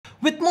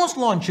With most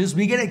launches,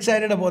 we get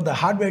excited about the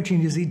hardware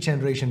changes each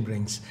generation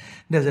brings.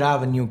 Does it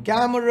have a new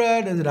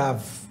camera? Does it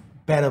have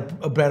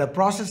a better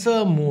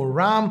processor, more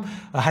RAM,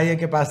 a higher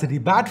capacity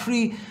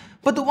battery?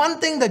 But the one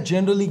thing that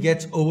generally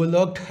gets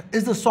overlooked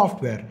is the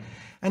software.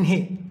 And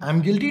hey,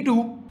 I'm guilty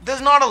too.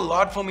 There's not a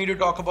lot for me to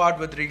talk about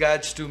with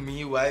regards to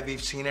MIUI.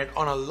 We've seen it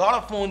on a lot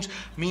of phones.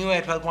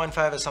 MIUI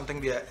 12.5 is something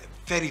we are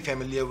very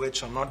familiar with,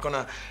 so I'm not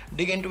gonna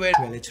dig into it.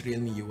 Well, it's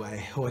Realme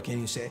UI, what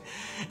can you say?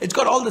 It's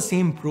got all the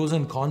same pros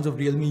and cons of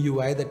Realme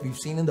UI that we've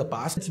seen in the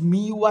past. It's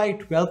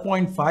MIUI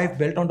 12.5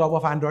 built on top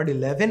of Android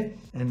 11,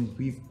 and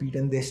we've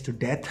beaten this to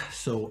death,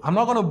 so I'm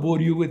not gonna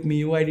bore you with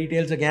MIUI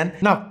details again.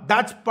 Now,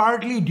 that's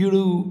partly due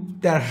to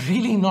there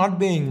really not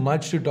being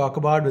much to talk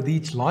about with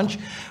each launch,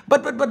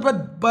 but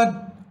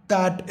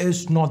that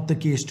is not the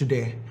case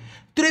today.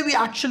 Today we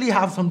actually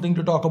have something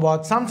to talk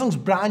about. Samsung's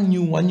brand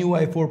new One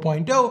UI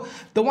 4.0,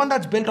 the one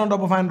that's built on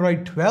top of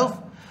Android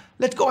 12.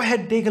 Let's go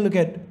ahead and take a look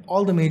at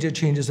all the major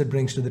changes it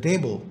brings to the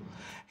table.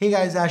 Hey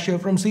guys, Ash here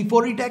from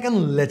C4E Tech,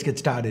 and let's get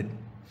started.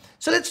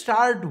 So let's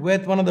start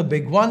with one of the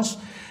big ones.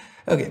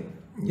 Okay,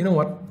 you know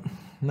what?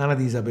 None of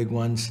these are big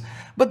ones,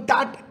 but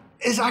that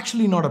is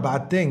actually not a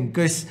bad thing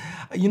because,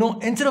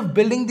 instead of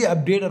building the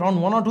update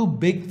around one or two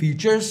big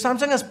features,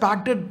 Samsung has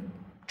packed it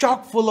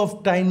chock full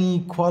of tiny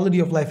quality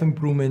of life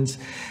improvements.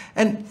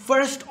 And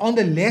first on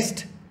the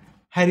list,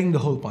 hiding the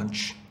hole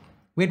punch.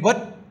 Wait,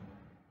 what?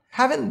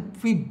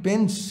 Haven't we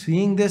been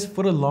seeing this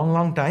for a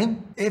long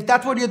time? If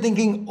that's what you're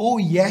thinking, oh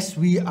yes,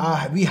 we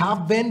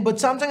have been, but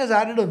Samsung has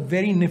added a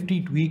very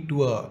nifty tweak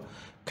to a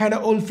kind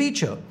of old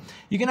feature.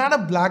 You can add a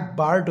black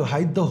bar to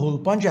hide the hole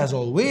punch as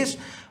always,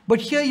 but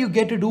here you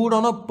get to do it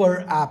on a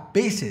per app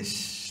basis.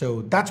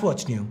 So that's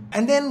what's new.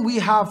 And then we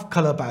have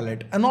color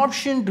palette, an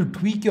option to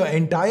tweak your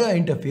entire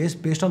interface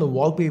based on the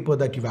wallpaper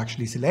that you've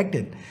actually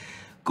selected.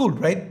 Cool,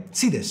 right?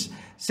 See this.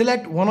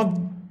 Select one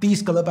of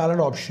these color palette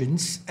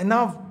options, and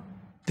now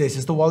this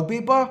is the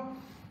wallpaper.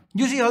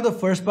 You see how the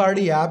first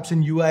party apps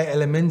and UI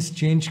elements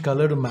change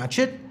color to match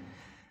it?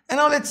 And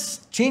now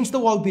let's change the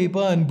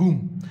wallpaper and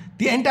boom,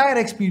 the entire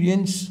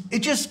experience, it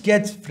just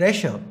gets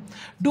fresher.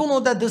 Do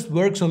note that this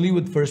works only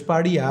with first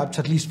party apps,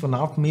 at least for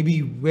now.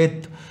 Maybe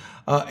with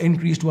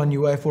increased One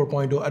UI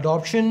 4.0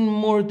 adoption,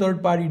 more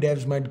third-party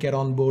devs might get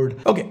on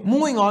board. Okay,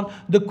 moving on.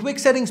 The quick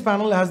settings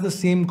panel has the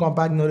same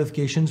compact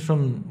notifications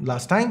from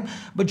last time,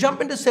 but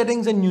jump into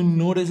settings and you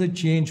notice a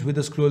change with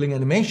the scrolling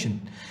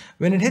animation.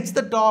 When it hits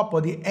the top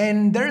or the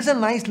end, there is a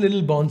nice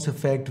little bounce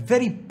effect,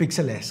 very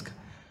pixel-esque.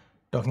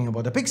 Talking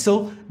about the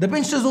pixel, the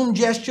pinch to zoom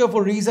gesture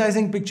for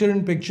resizing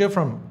picture-in-picture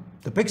from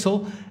the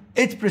pixel,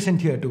 it's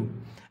present here too.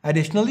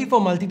 Additionally,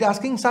 for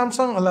multitasking,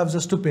 Samsung allows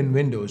us to pin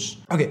windows.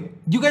 Okay,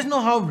 you guys know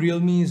how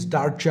Realme's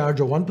Dart Charge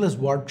or OnePlus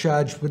Warp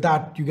Charge, with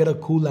that you get a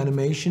cool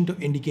animation to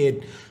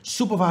indicate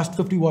super fast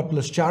 50 watt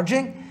plus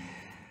charging?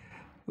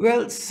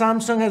 Well,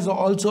 Samsung has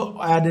also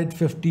added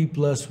 50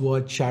 plus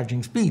watt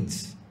charging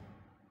speeds.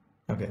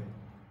 Okay,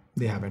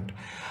 they haven't.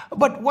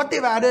 But what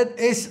they've added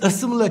is a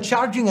similar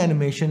charging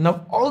animation.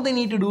 Now, all they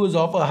need to do is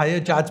offer higher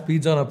charge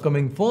speeds on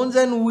upcoming phones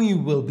and we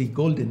will be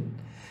golden.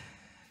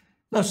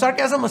 Now,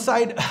 sarcasm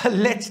aside,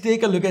 let's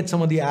take a look at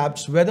some of the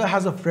apps. Weather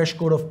has a fresh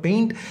coat of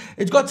paint.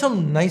 It's got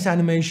some nice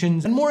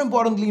animations and more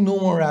importantly, no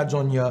more ads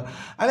on here.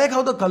 I like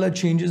how the color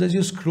changes as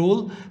you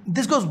scroll.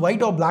 This goes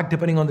white or black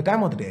depending on the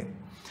time of the day.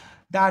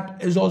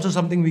 That is also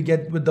something we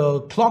get with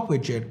the clock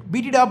widget.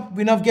 Beat it up,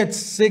 we now get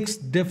 6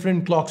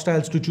 different clock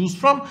styles to choose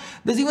from.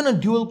 There's even a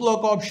dual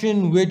clock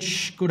option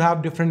which could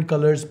have different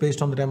colors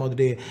based on the time of the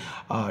day,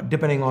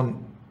 depending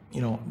on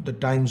the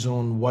time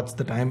zone, what's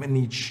the time in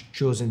each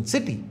chosen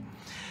city.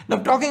 Now,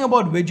 talking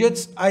about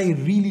widgets, I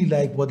really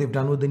like what they've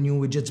done with the new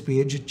widgets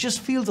page. It just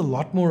feels a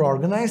lot more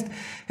organized.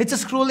 It's a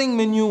scrolling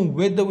menu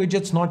with the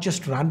widgets not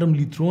just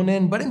randomly thrown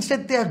in, but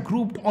instead they are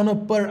grouped on a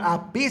per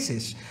app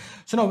basis.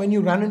 So now when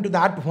you run into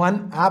that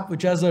one app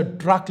which has a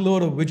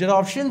truckload of widget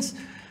options,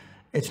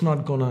 it's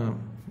not gonna,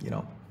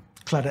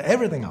 clutter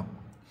everything up.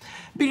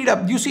 Beat it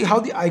up, you see how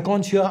the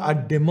icons here are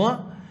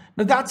dimmer?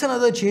 Now that's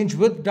another change.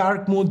 With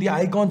dark mode, the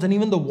icons and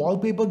even the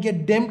wallpaper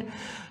get dimmed.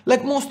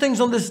 Like most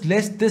things on this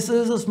list, this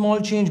is a small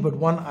change, but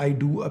one I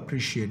do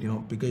appreciate,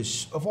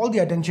 because of all the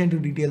attention to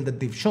detail that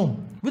they've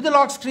shown. With the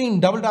lock screen,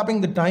 double tapping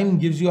the time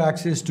gives you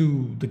access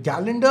to the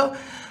calendar.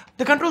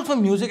 The controls for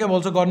music have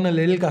also gotten a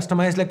little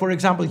customized. Like for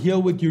example, here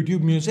with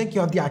YouTube Music,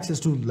 you have the access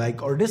to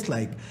like or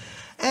dislike.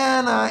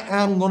 And I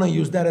am gonna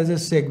use that as a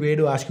segue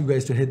to ask you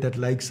guys to hit that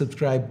like,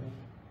 subscribe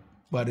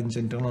buttons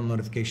and turn on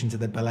notifications at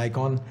that bell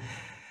icon.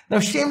 Now,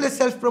 shameless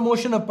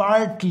self-promotion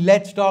apart,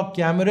 let's talk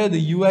camera.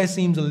 The UI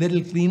seems a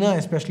little cleaner,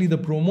 especially the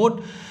Pro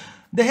mode.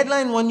 The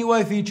headline One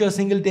UI feature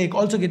single take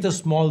also gets a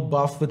small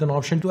buff with an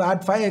option to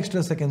add 5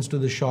 extra seconds to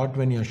the shot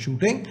when you're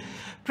shooting.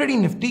 Pretty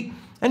nifty.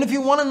 And if you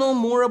want to know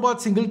more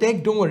about single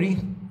take, don't worry.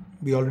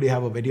 We already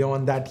have a video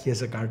on that.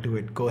 Here's a card to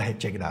it. Go ahead,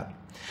 check it out.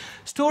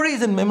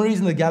 Stories and memories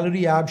in the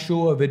gallery app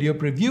show a video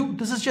preview.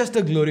 This is just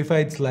a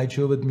glorified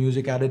slideshow with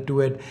music added to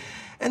it.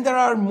 And there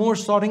are more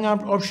sorting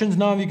options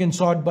now. You can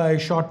sort by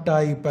shot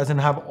type, as in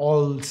have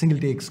all single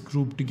takes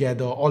grouped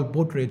together, all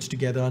portraits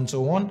together, and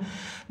so on.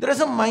 There are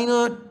some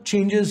minor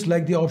changes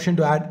like the option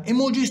to add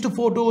emojis to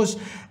photos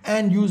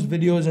and use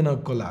videos in a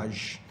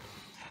collage.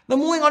 Now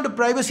moving on to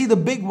privacy, the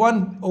big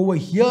one over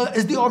here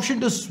is the option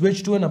to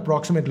switch to an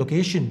approximate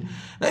location.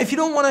 Now if you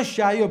don't want to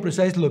share your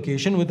precise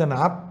location with an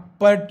app,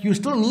 but you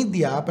still need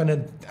the app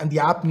and the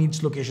app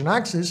needs location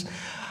access,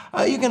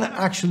 you can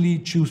actually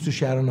choose to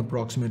share an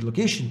approximate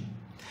location.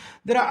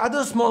 There are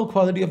other small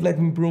quality of life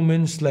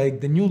improvements like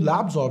the new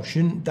labs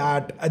option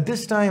that at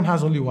this time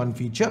has only one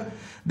feature,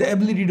 the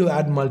ability to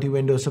add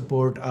multi-window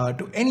support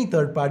to any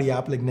third-party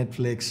app like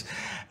Netflix,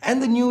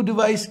 and the new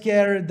device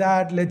care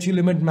that lets you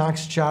limit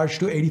max charge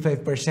to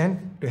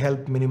 85% to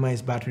help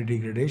minimize battery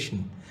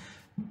degradation.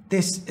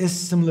 This is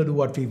similar to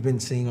what we've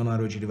been seeing on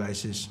ROG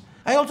devices.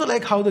 I also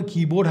like how the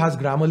keyboard has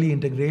Grammarly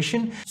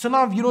integration. So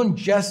now you don't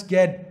just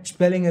get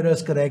spelling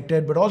errors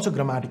corrected, but also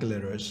grammatical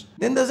errors.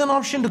 Then there's an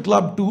option to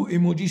club two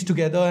emojis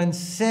together and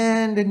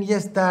send. And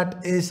yes,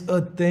 that is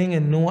a thing.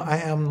 And no, I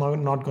am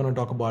not going to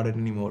talk about it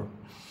anymore.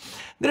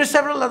 There are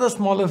several other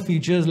smaller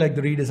features like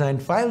the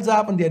redesigned Files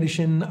app and the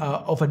addition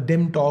of a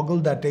dim toggle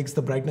that takes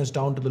the brightness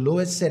down to the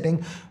lowest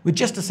setting with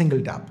just a single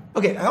tap.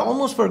 Okay, I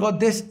almost forgot,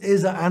 this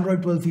is an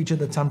Android 12 feature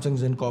that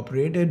Samsung's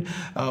incorporated.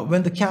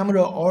 When the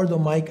camera or the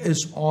mic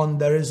is on,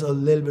 there is a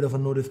little bit of a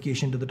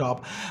notification to the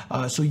top,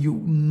 so you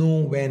know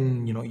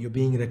when you're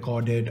being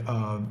recorded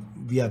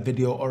via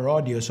video or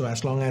audio. So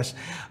as long as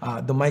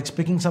the mic's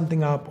picking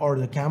something up or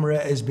the camera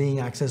is being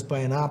accessed by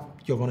an app,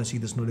 you're going to see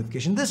this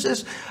notification. This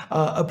is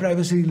a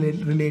privacy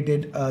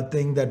related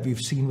thing that we've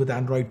seen with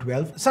Android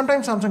 12.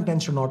 Sometimes Samsung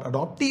tends to not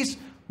adopt these,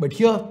 but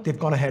here they've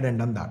gone ahead and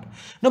done that.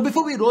 Now,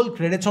 before we roll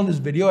credits on this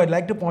video, I'd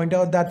like to point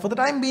out that for the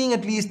time being,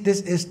 at least,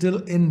 this is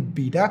still in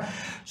beta.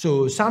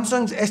 So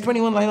Samsung's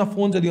S21 line of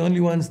phones are the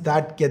only ones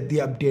that get the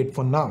update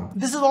for now.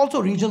 This is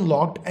also region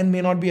locked and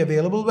may not be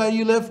available where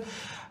you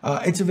live.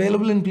 It's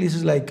available in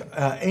places like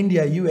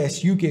India,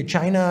 US, UK,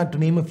 China, to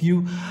name a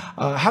few.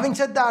 Having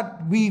said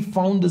that, we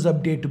found this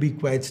update to be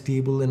quite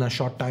stable in a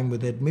short time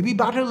with it. Maybe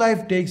battery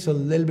life takes a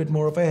little bit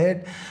more of a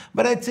hit,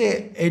 but I'd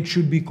say it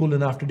should be cool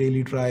enough to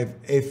daily drive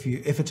if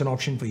it's an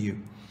option for you.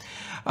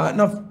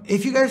 Now,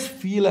 if you guys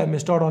feel I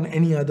missed out on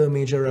any other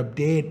major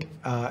update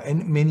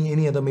and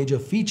any other major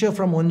feature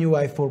from One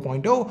UI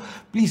 4.0,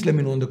 please let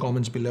me know in the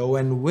comments below.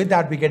 And with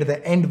that, we get to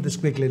the end of this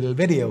quick little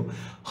video.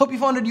 Hope you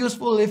found it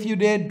useful. If you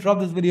did, drop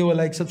this video a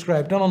like,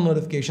 subscribe, turn on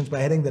notifications by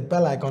hitting that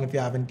bell icon if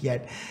you haven't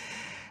yet.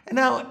 And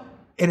now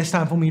it is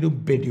time for me to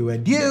bid you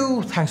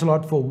adieu. Thanks a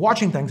lot for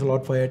watching. Thanks a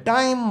lot for your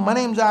time. My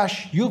name's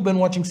Ash. You've been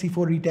watching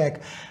C4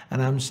 Retech,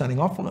 and I'm signing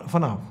off for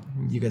now.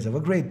 You guys have a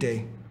great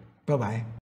day. Bye-bye.